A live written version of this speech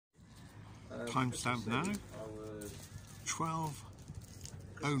Timestamp now,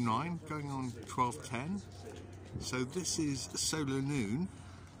 12:09 going on 12:10. So this is solar noon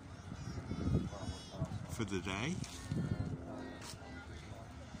for the day.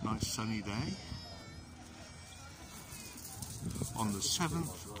 Nice sunny day on the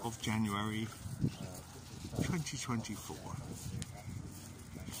 7th of January 2024.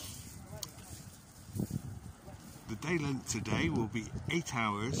 The day length today will be 8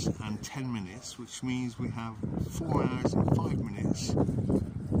 hours and 10 minutes, which means we have 4 hours and 5 minutes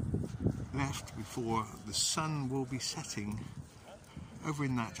left before the sun will be setting over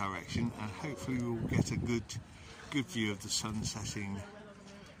in that direction, and hopefully we'll get a good view of the sun setting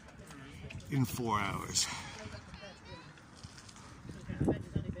in 4 hours.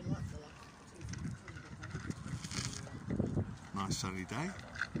 Nice sunny day.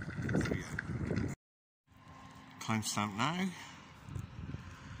 There we go. Timestamp now,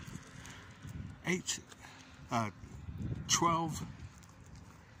 12.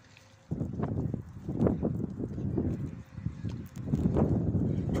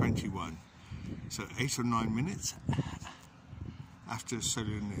 So 8 or 9 minutes after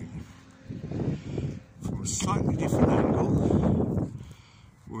solar noon. From a slightly different angle,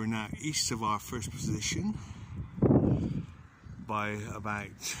 we're now east of our first position by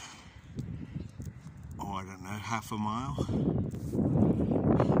about, I don't know, half a mile.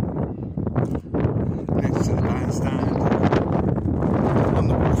 Next to the bandstand on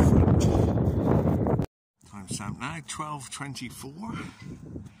the waterfront. Timestamp now, 12:24.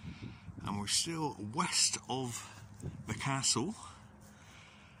 And we're still west of the castle.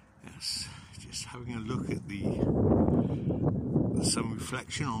 Yes, just having a look at the sun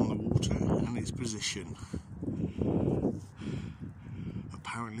reflection on the water and its position.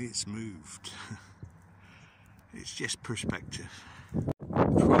 Apparently it's moved. It's just perspective.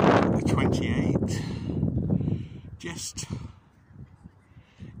 12:28, just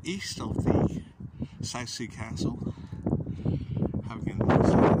east of the South Sea Castle. Having a nice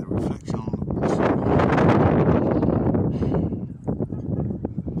look at the reflection on the water.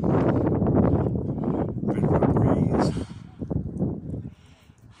 Bit of a breeze.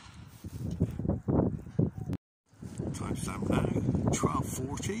 Timestamp now,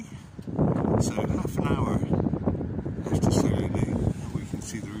 12:40. So half an hour after solar noon, and we can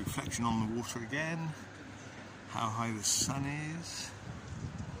see the reflection on the water again, how high the sun is,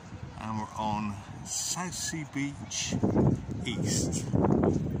 and we're on South Sea Beach East.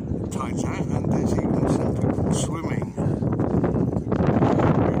 Tide's out and there's even some people swimming.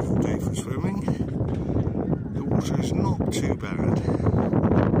 Beautiful day for swimming. The water is not too bad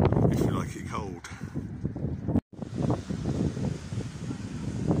if you like it cold.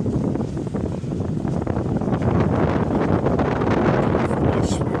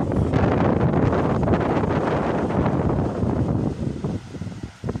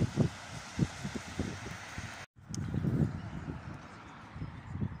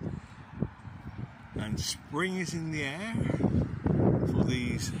 And spring is in the air for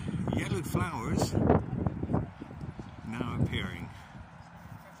these yellow flowers now appearing.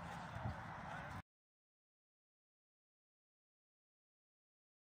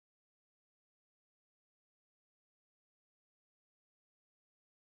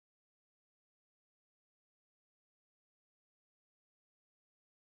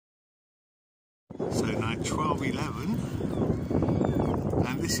 So now 12:11.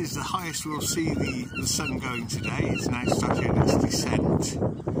 And this is the highest we'll see the sun going today. It's now started its descent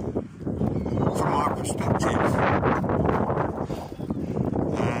from our perspective.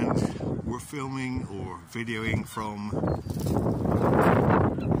 And we're filming or videoing from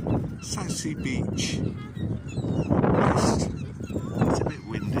South Sea Beach West. It's a bit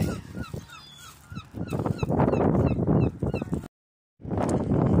windy.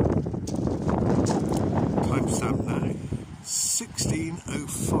 Timestamp now,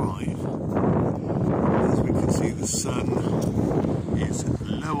 16:05. As we can see, the sun is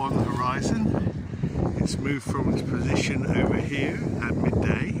low on the horizon. It's moved from its position over here at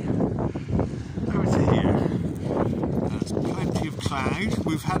midday over to here. There's plenty of cloud.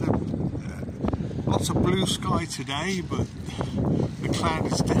 We've had lots of blue sky today, but the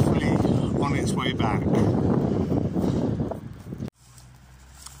cloud is definitely on its way back.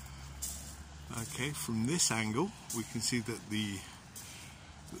 Okay, from this angle we can see that the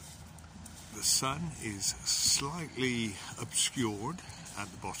sun is slightly obscured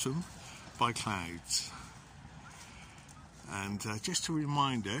at the bottom by clouds. And just a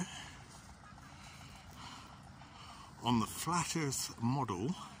reminder, on the flat Earth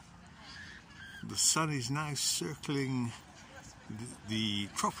model, the sun is now circling the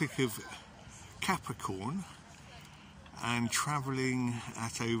Tropic of Capricorn and travelling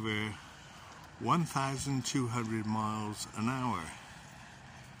at over 1,200 miles an hour.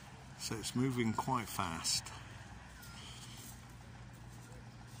 So it's moving quite fast.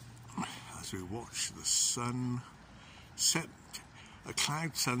 As we watch the sun set, a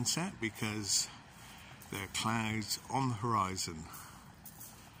cloud sunset, because there are clouds on the horizon.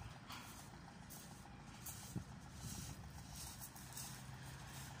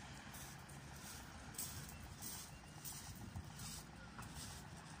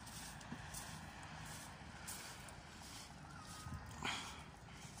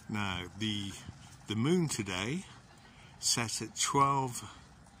 Now the moon today set at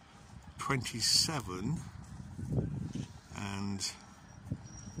 12:27, and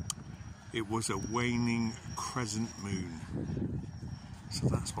it was a waning crescent moon, so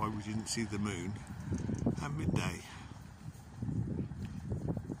that's why we didn't see the moon at midday.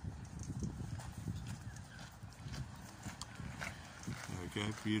 There we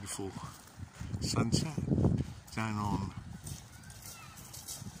go, beautiful sunset down on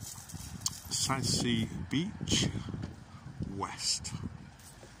South Sea Beach West.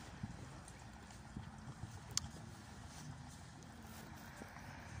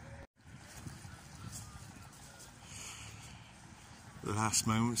 The last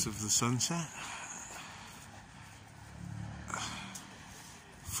moments of the sunset.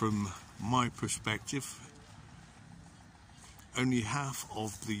 From my perspective, only half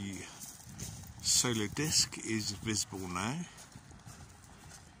of the solar disk is visible now.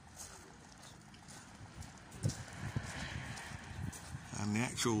 And the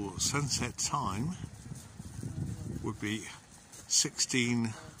actual sunset time would be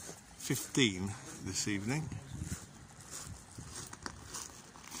 16:15 this evening.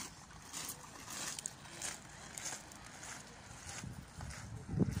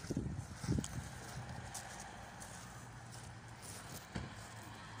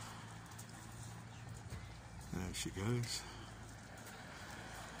 There she goes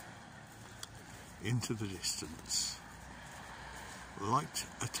into the distance. Light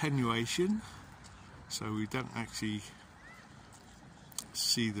attenuation, so we don't actually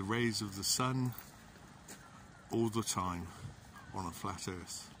see the rays of the sun all the time on a flat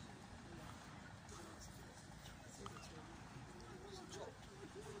earth.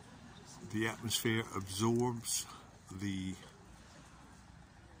 The atmosphere absorbs the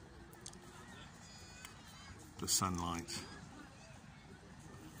sunlight.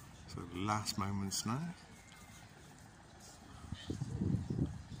 So the last moments now.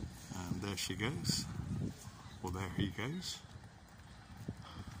 And there she goes, or there he goes.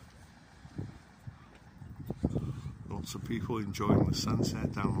 Lots of people enjoying the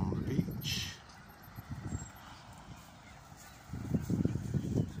sunset down on the beach.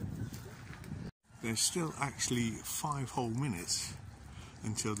 There's still actually 5 whole minutes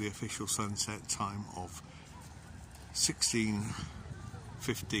until the official sunset time of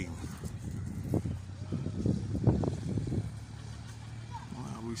 16:15.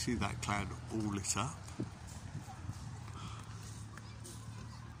 We see that cloud all lit up.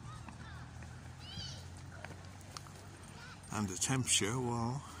 And the temperature,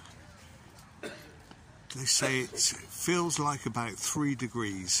 well, they say it feels like about 3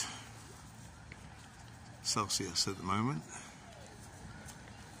 degrees Celsius at the moment.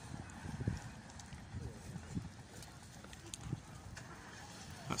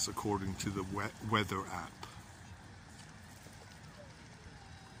 That's according to the weather app.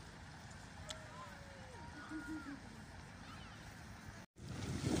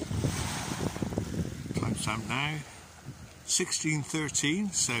 Timestamp now,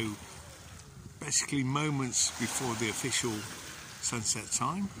 16:13, so basically moments before the official sunset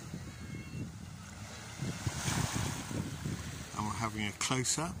time. And we're having a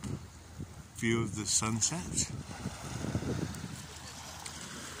close-up view of the sunset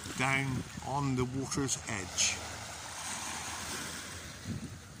down on the water's edge.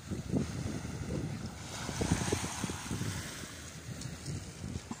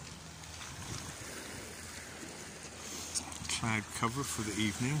 Cloud cover for the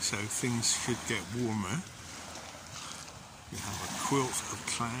evening, so things should get warmer. We have a quilt of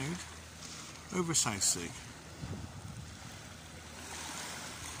cloud over South Sea.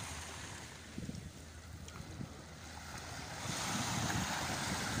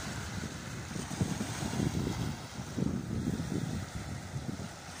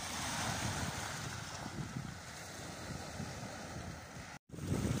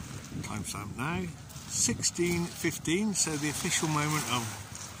 Timestamp now, 16:15, so the official moment of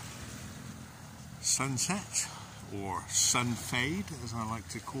sunset, or sun fade as I like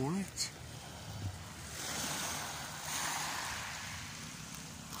to call it.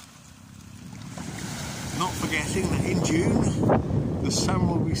 forgetting that in June the sun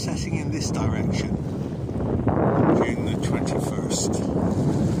will be setting in this direction, June the 21st.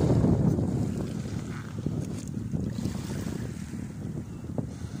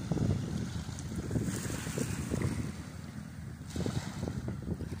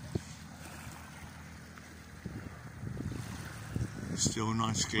 Still a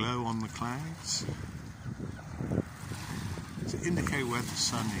nice glow on the clouds to indicate where the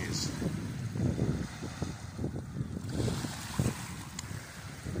sun is.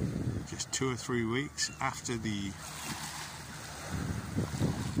 Just 2 or 3 weeks after the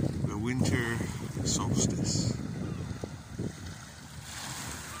winter solstice.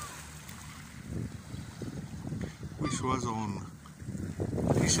 Which was on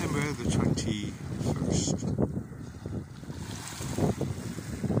December the 21st.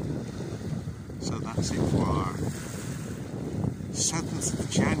 So that's it for our 7th of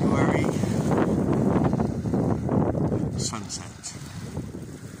January sunset.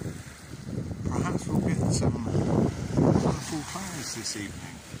 Perhaps we'll get some colourful clouds this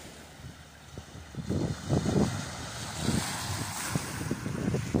evening.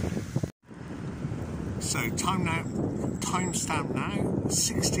 So timestamp now,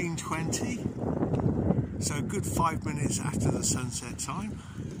 16:20. So a good 5 minutes after the sunset time.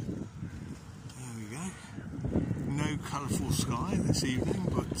 No colourful sky this evening,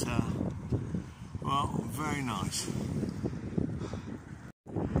 but well, very nice.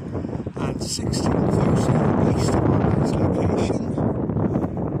 And 16:30 east of our next location.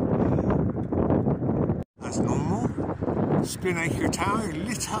 As normal, Spinacre Tower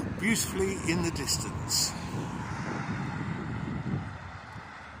lit up beautifully in the distance.